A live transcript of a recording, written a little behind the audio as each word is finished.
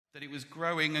that it was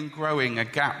growing and growing a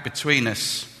gap between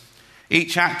us.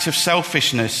 Each act of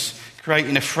selfishness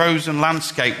creating a frozen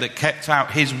landscape that kept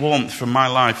out his warmth from my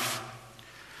life.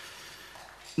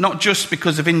 Not just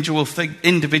because of individual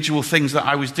things that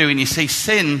I was doing. You see,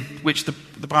 sin, which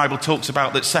the Bible talks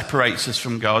about that separates us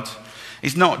from God,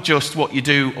 is not just what you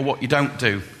do or what you don't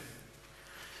do.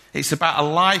 It's about a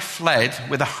life led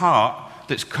with a heart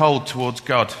that's cold towards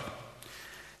God.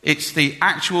 It's the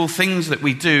actual things that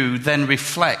we do then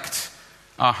reflect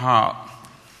our heart,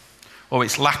 or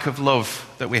its lack of love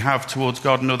that we have towards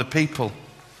God and other people.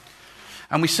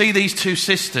 And we see these two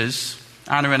sisters,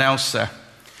 Anna and Elsa,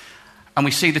 and we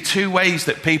see the two ways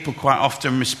that people quite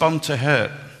often respond to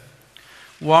hurt.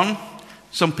 One,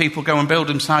 some people go and build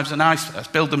themselves an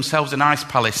ice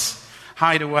palace,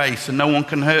 hide away so no one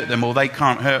can hurt them or they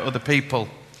can't hurt other people.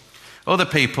 Other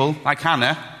people, like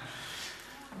Anna,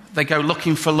 they go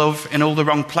looking for love in all the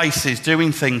wrong places,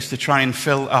 doing things to try and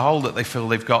fill a hole that they feel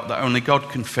they've got that only God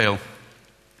can fill.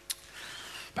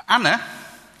 But Anna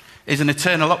is an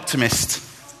eternal optimist.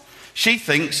 She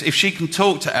thinks if she can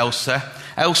talk to Elsa,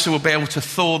 Elsa will be able to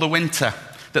thaw the winter,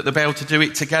 that they'll be able to do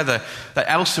it together, that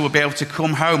Elsa will be able to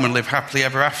come home and live happily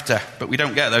ever after. But we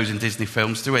don't get those in Disney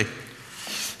films, do we?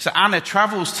 So Anna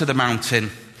travels to the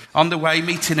mountain, on the way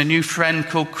meeting a new friend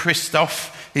called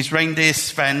Kristoff, his reindeer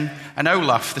Sven, and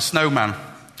Olaf, the snowman.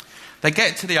 They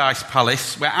get to the ice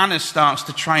palace, where Anna starts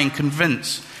to try and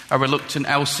convince a reluctant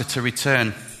Elsa to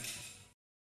return.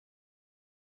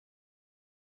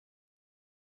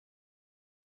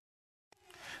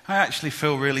 I actually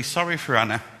feel really sorry for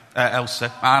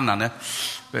Elsa and Anna,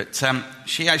 but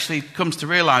she actually comes to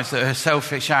realise that her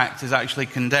selfish act has actually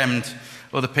condemned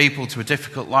other people to a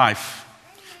difficult life.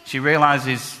 She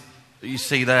realises, you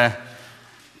see there,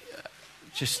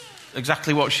 just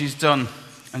exactly what she's done.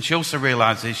 And she also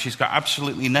realises she's got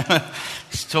absolutely no...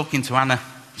 She's talking to Anna.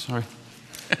 Sorry.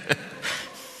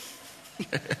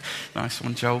 Nice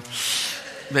one, Joel.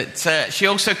 But she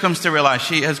also comes to realise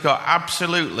she has got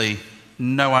absolutely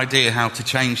no idea how to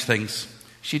change things.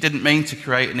 She didn't mean to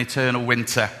create an eternal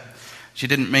winter. She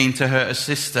didn't mean to hurt her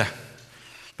sister.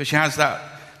 But she has that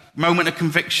moment of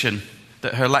conviction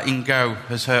that her letting go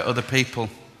has hurt other people.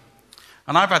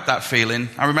 And I've had that feeling.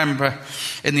 I remember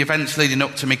in the events leading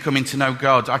up to me coming to know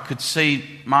God, I could see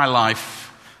my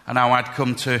life and how I'd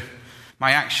come to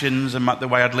my actions and the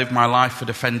way I'd lived my life had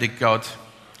offended God.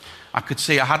 I could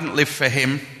see I hadn't lived for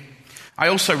him. I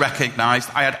also recognised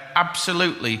I had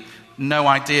absolutely no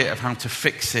idea of how to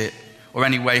fix it, or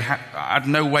anyway, I had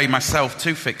no way myself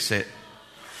to fix it.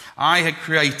 I had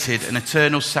created an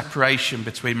eternal separation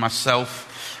between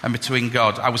myself and between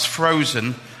God. I was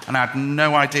frozen and I had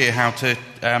no idea how to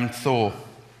thaw.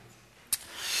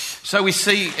 So we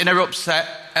see in her upset,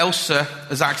 Elsa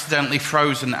has accidentally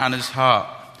frozen Anna's heart.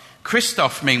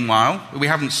 Kristoff, meanwhile, who we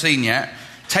haven't seen yet,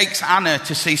 takes Anna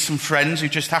to see some friends who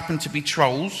just happen to be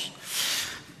trolls,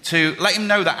 to let him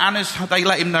know that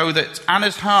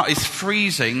Anna's heart is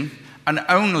freezing and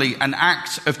only an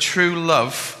act of true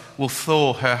love will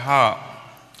thaw her heart.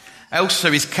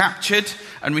 Elsa is captured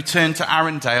and returned to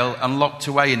Arendelle and locked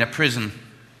away in a prison.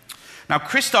 Now,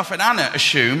 Kristoff and Anna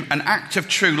assume an act of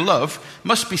true love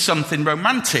must be something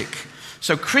romantic.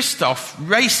 So Kristoff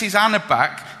races Anna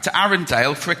back to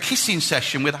Arendelle for a kissing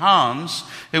session with Hans,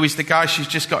 who is the guy she's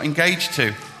just got engaged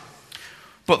to.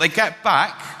 But they get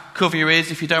back. Cover your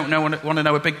ears if you don't want to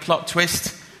know a big plot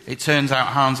twist. It turns out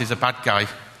Hans is a bad guy.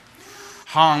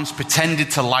 Hans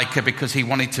pretended to like her because he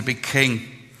wanted to be king.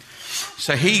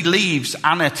 So he leaves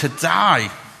Anna to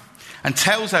die and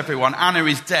tells everyone Anna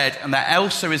is dead and that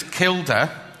Elsa has killed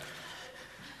her.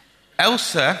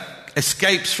 Elsa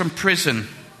escapes from prison,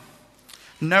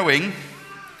 knowing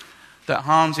that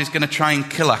Hans is going to try and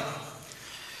kill her.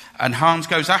 And Hans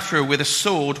goes after her with a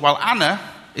sword while Anna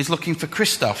is looking for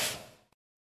Kristoff.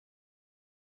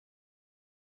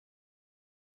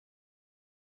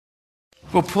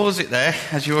 We'll pause it there,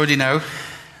 as you already know.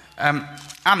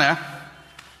 Anna,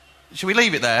 shall we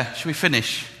leave it there? Shall we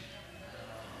finish?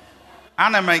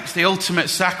 Anna makes the ultimate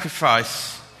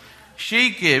sacrifice.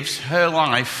 She gives her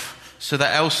life so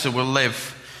that Elsa will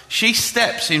live. She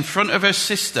steps in front of her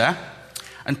sister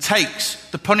and takes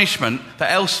the punishment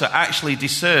that Elsa actually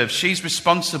deserves. She's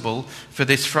responsible for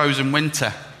this frozen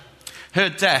winter. Her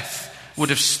death would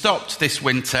have stopped this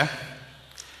winter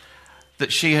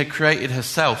that she had created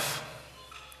herself.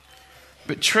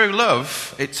 But true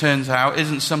love, it turns out,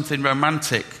 isn't something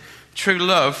romantic. True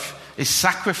love is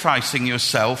sacrificing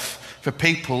yourself for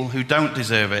people who don't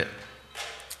deserve it.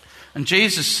 And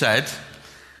Jesus said,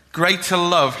 "Greater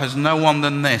love has no one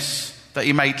than this, that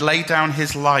he may lay down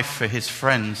his life for his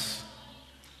friends."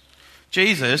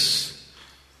 Jesus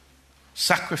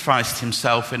sacrificed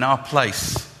himself in our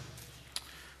place.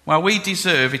 While we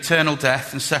deserve eternal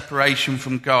death and separation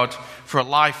from God for a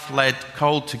life led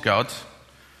cold to God,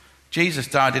 Jesus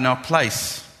died in our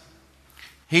place.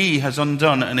 He has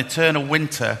undone an eternal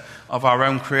winter of our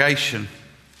own creation.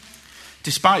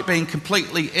 Despite being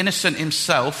completely innocent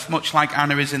himself, much like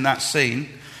Anna is in that scene,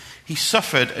 he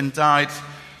suffered and died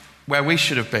where we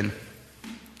should have been.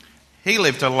 He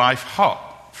lived a life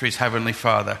hot for his heavenly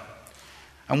Father.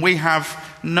 And we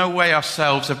have no way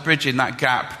ourselves of bridging that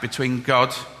gap between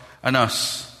God and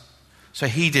us. So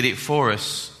he did it for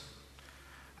us.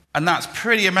 And that's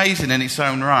pretty amazing in its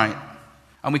own right.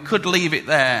 And we could leave it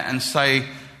there and say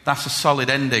that's a solid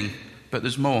ending, but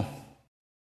there's more.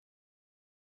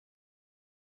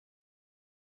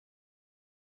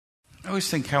 I always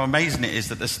think how amazing it is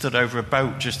that they're stood over a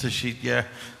boat just as she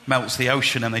melts the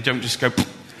ocean and they don't just go...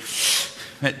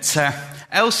 But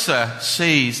Elsa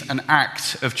sees an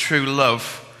act of true love,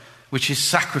 which is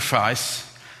sacrifice,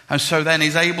 and so then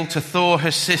is able to thaw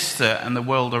her sister and the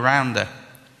world around her.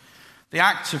 The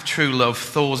act of true love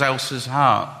thaws Elsa's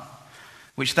heart,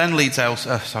 which then leads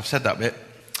Elsa... I've said that bit.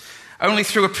 Only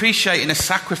through appreciating a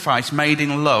sacrifice made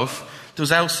in love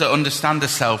does Elsa understand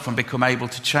herself and become able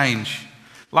to change.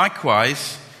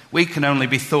 Likewise, we can only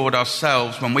be thawed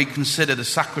ourselves when we consider the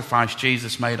sacrifice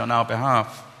Jesus made on our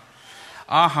behalf.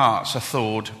 Our hearts are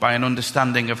thawed by an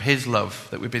understanding of his love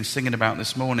that we've been singing about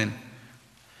this morning.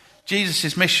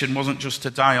 Jesus' mission wasn't just to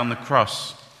die on the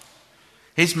cross.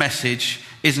 His message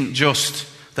isn't just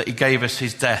that he gave us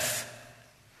his death.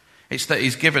 It's that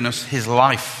he's given us his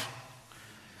life.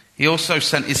 He also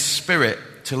sent his Spirit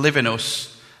to live in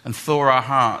us and thaw our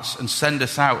hearts and send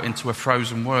us out into a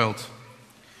frozen world.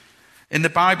 In the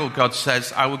Bible, God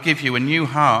says, I will give you a new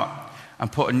heart and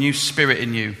put a new spirit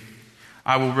in you.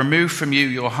 I will remove from you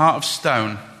your heart of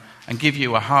stone and give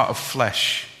you a heart of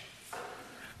flesh.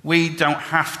 We don't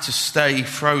have to stay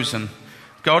frozen.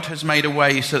 God has made a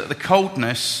way so that the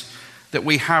coldness that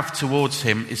we have towards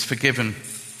him is forgiven.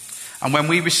 And when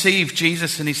we receive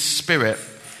Jesus and his Spirit,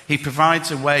 he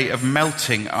provides a way of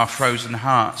melting our frozen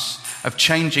hearts, of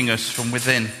changing us from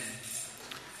within.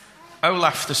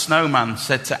 Olaf the snowman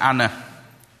said to Anna,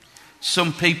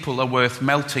 some people are worth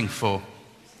melting for.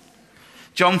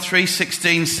 John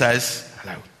 3:16 says,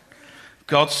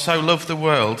 God so loved the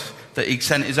world that he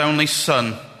sent his only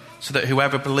Son so that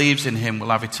whoever believes in him will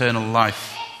have eternal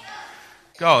life.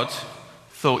 God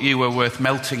thought you were worth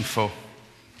melting for.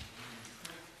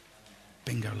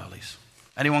 Bingo lollies.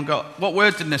 Anyone got... What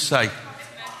word didn't I say?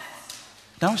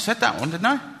 No, I said that one, didn't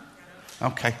I?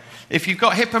 Okay. If you've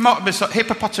got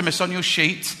hippopotamus on your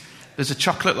sheet, there's a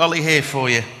chocolate lolly here for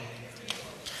you.